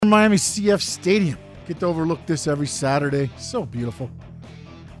Miami CF Stadium. Get to overlook this every Saturday. So beautiful.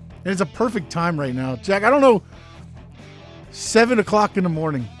 And it's a perfect time right now. Jack, I don't know, 7 o'clock in the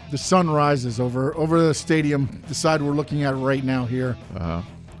morning, the sun rises over the stadium, the side we're looking at right now here. Uh-huh.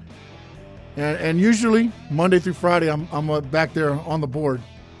 And usually, Monday through Friday, I'm back there on the board,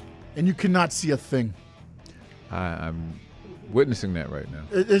 and you cannot see a thing. I'm witnessing that right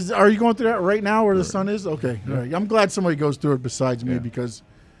now. Are you going through that right now where the sun is? Okay. Yeah. All right. I'm glad somebody goes through it besides me because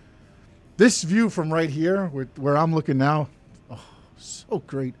this view from right here, where I'm looking now, so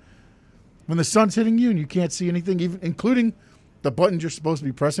great. When the sun's hitting you and you can't see anything, even including the buttons you're supposed to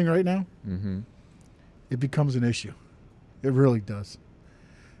be pressing right now, it becomes an issue. It really does.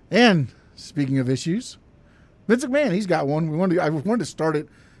 And speaking of issues, Vince McMahon, he's got one. I wanted to start it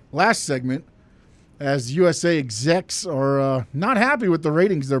last segment as USA execs are not happy with the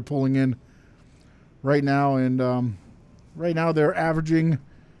ratings they're pulling in right now. And right now they're averaging,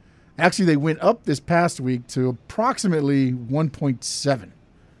 actually they went up this past week to approximately 1.7.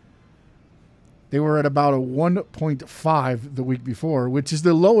 They were at about a 1.5 the week before, which is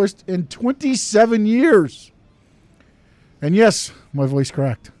the lowest in 27 years. And yes, my voice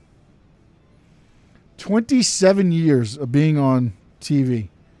cracked. 27 years of being on TV.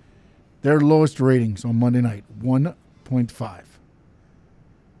 Their lowest ratings on Monday night, 1.5.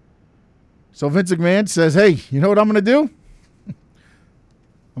 So Vince McMahon says, hey, you know what I'm going to do?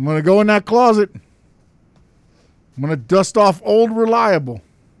 I'm going to go in that closet. I'm going to dust off old Reliable.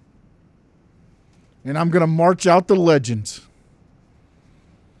 And I'm going to march out the legends.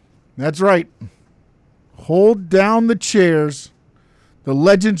 That's right. Hold down the chairs. The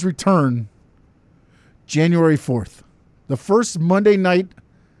legends return January 4th. The first Monday night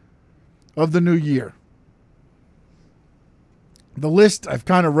of the new year. The list I've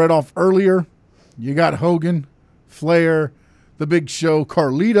kind of read off earlier. You got Hogan, Flair, The Big Show,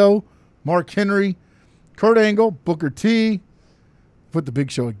 Carlito, Mark Henry, Kurt Angle, Booker T, put The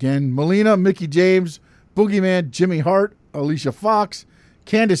Big Show again, Melina, Mickey James, Boogeyman, Jimmy Hart, Alicia Fox,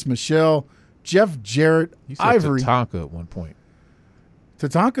 Candice Michelle, Jeff Jarrett, You said Ivory. Tatanka at one point.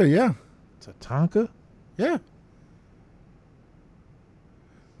 Tatanka, yeah. Tatanka? Yeah.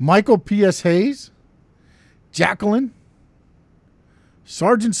 Michael P.S. Hayes, Jacqueline,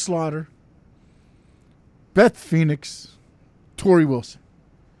 Sergeant Slaughter, Beth Phoenix, Tori Wilson.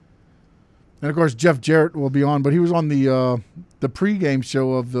 And, of course, Jeff Jarrett will be on, but he was on the pregame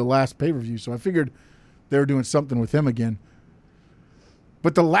show of the last pay-per-view, so I figured they were doing something with him again.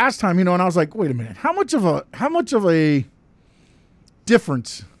 But the last time, and I was like, wait a minute, how much of a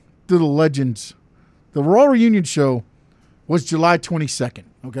difference do the legends? The Raw Reunion show was July 22nd,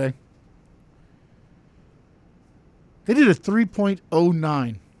 okay? They did a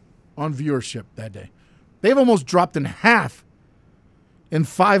 3.09 on viewership that day. They've almost dropped in half in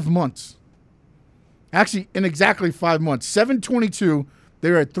 5 months. Actually, in exactly 5 months. 7/22,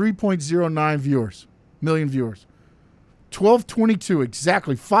 they were at 3.09 million viewers. 12/22,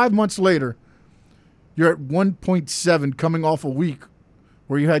 exactly 5 months later, you're at 1.7, coming off a week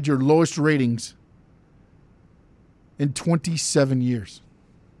where you had your lowest ratings in 27 years.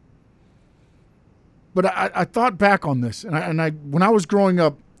 But I thought back on this, and I when I was growing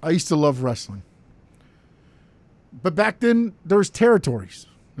up, I used to love wrestling. But back then, there was territories.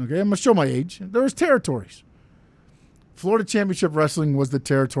 Okay, I'm going to show my age. There was territories. Florida Championship Wrestling was the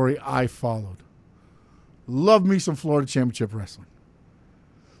territory I followed. Love me some Florida Championship Wrestling.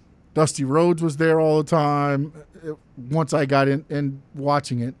 Dusty Rhodes was there all the time once I got in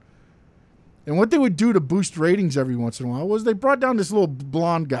watching it. And what they would do to boost ratings every once in a while was they brought down this little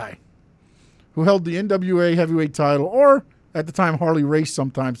blonde guy who held the NWA heavyweight title, or at the time Harley Race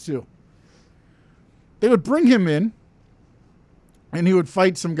sometimes too. They would bring him in, and he would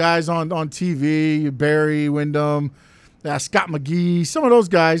fight some guys on TV, Barry Windham, Scott McGee, some of those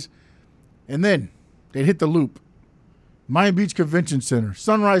guys. And then they'd hit the loop. Miami Beach Convention Center,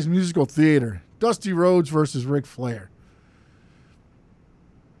 Sunrise Musical Theater, Dusty Rhodes versus Ric Flair.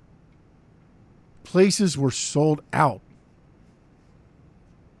 Places were sold out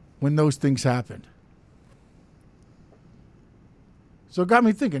when those things happened. So it got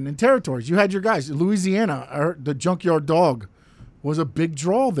me thinking, in territories, you had your guys. Louisiana, the Junkyard Dog was a big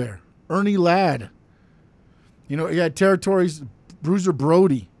draw there. Ernie Ladd. You had territories, Bruiser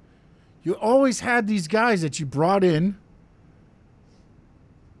Brody. You always had these guys that you brought in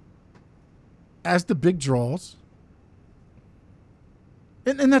as the big draws.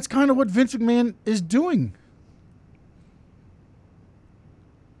 And that's kind of what Vince McMahon is doing.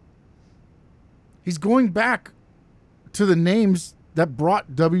 He's going back to the names that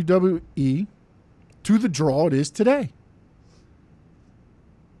brought WWE to the draw it is today.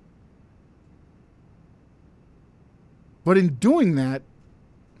 But in doing that,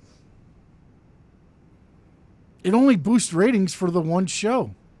 it only boosts ratings for the one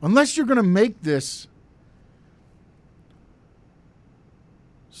show. Unless you're going to make this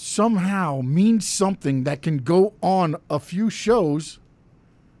somehow mean something that can go on a few shows,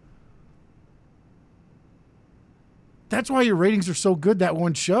 that's why your ratings are so good that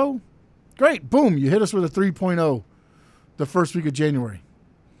one show. Great, boom, you hit us with a 3.0 the first week of January.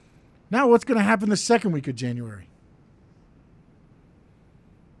 Now what's going to happen the second week of January?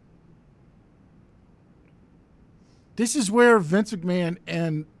 This is where Vince McMahon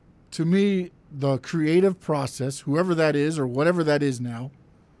and, to me, the creative process, whoever that is or whatever that is now,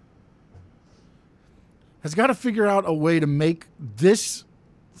 has got to figure out a way to make this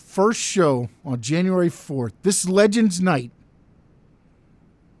first show on January 4th, this Legends Night,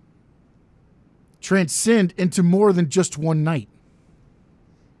 transcend into more than just one night.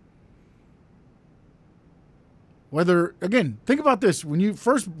 Whether, again, think about this. When you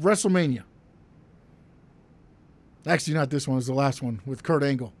first WrestleMania, actually not this one, it was the last one with Kurt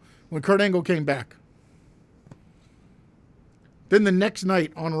Angle. When Kurt Angle came back. Then the next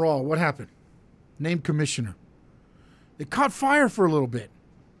night on Raw, what happened? Named commissioner. It caught fire for a little bit.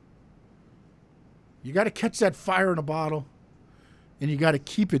 You got to catch that fire in a bottle, and you got to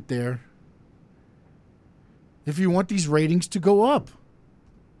keep it there if you want these ratings to go up.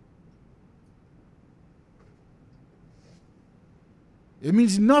 It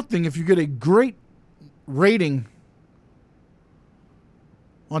means nothing if you get a great rating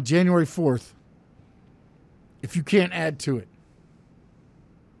on January 4th if you can't add to it.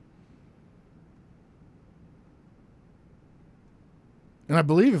 And I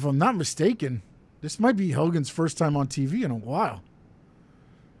believe, if I'm not mistaken, this might be Hogan's first time on TV in a while.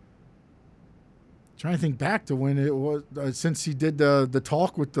 Trying to think back to when it was, since he did the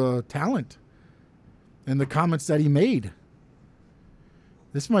talk with the talent and the comments that he made.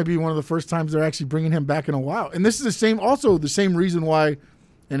 This might be one of the first times they're actually bringing him back in a while. And this is the same reason why,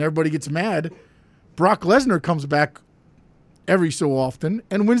 and everybody gets mad, Brock Lesnar comes back every so often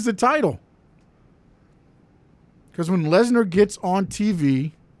and wins the title. Because when Lesnar gets on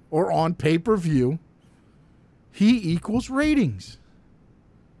TV or on pay-per-view, he equals ratings.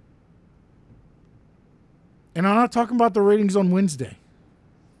 And I'm not talking about the ratings on Wednesday.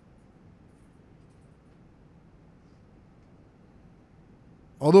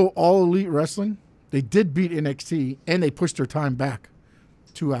 Although All Elite Wrestling, they did beat NXT and they pushed their time back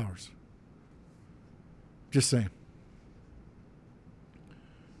 2 hours. Just saying.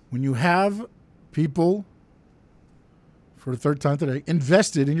 When you have people, for the third time today,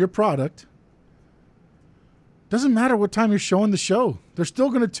 invested in your product, doesn't matter what time you're showing the show. They're still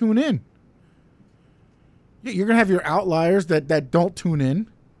going to tune in. Yeah, you're going to have your outliers that don't tune in.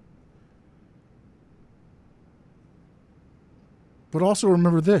 But also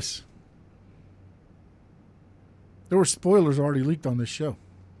remember this. There were spoilers already leaked on this show.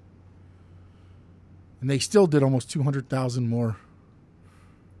 And they still did almost 200,000 more.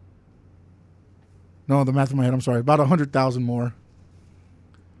 No, the math in my head, I'm sorry. About 100,000 more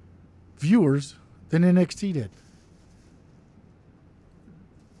viewers than NXT did.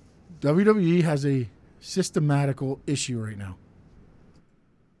 WWE has a systematical issue right now.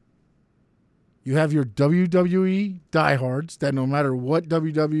 You have your WWE diehards that no matter what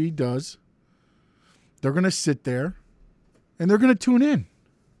WWE does, they're going to sit there and they're going to tune in.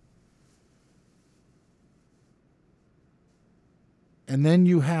 And then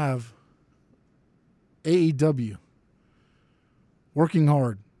you have AEW working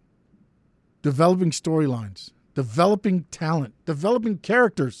hard, developing storylines, developing talent, developing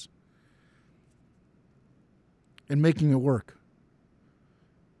characters, and making it work.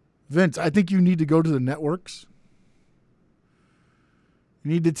 Vince, I think you need to go to the networks.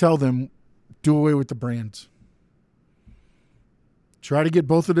 You need to tell them, do away with the brands. Try to get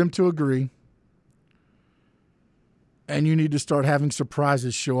both of them to agree. And you need to start having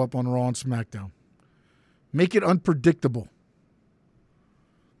surprises show up on Raw and SmackDown. Make it unpredictable.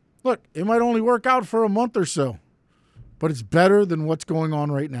 Look, it might only work out for a month or so, but it's better than what's going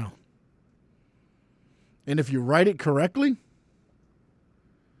on right now. And if you write it correctly,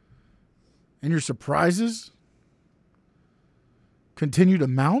 and your surprises continue to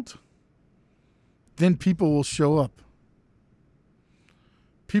mount, then people will show up.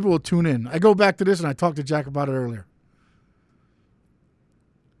 People will tune in. I go back to this, and I talked to Jack about it earlier.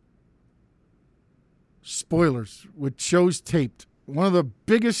 Spoilers with shows taped. One of the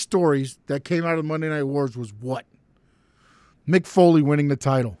biggest stories that came out of Monday Night Wars was what? Mick Foley winning the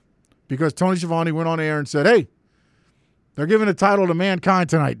title. Because Tony Schiavone went on air and said, hey, they're giving the title to Mankind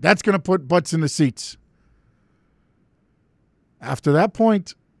tonight. That's going to put butts in the seats. After that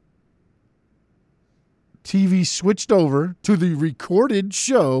point, TV switched over to the recorded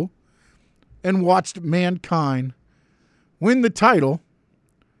show and watched Mankind win the title.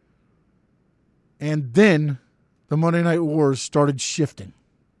 And then the Monday Night Wars started shifting.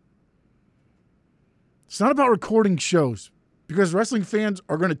 It's not about recording shows, because wrestling fans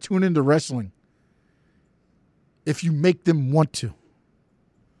are going to tune into wrestling if you make them want to.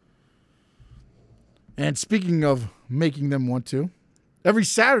 And speaking of making them want to, every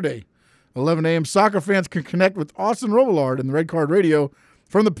Saturday, 11 a.m., soccer fans can connect with Austin Robillard and the Red Card Radio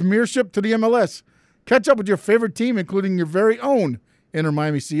from the Premiership to the MLS. Catch up with your favorite team, including your very own Inter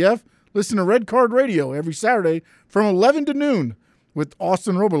Miami CF. Listen to Red Card Radio every Saturday from 11 to noon with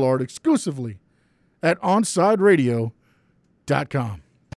Austin Robillard exclusively at OnSideRadio.com.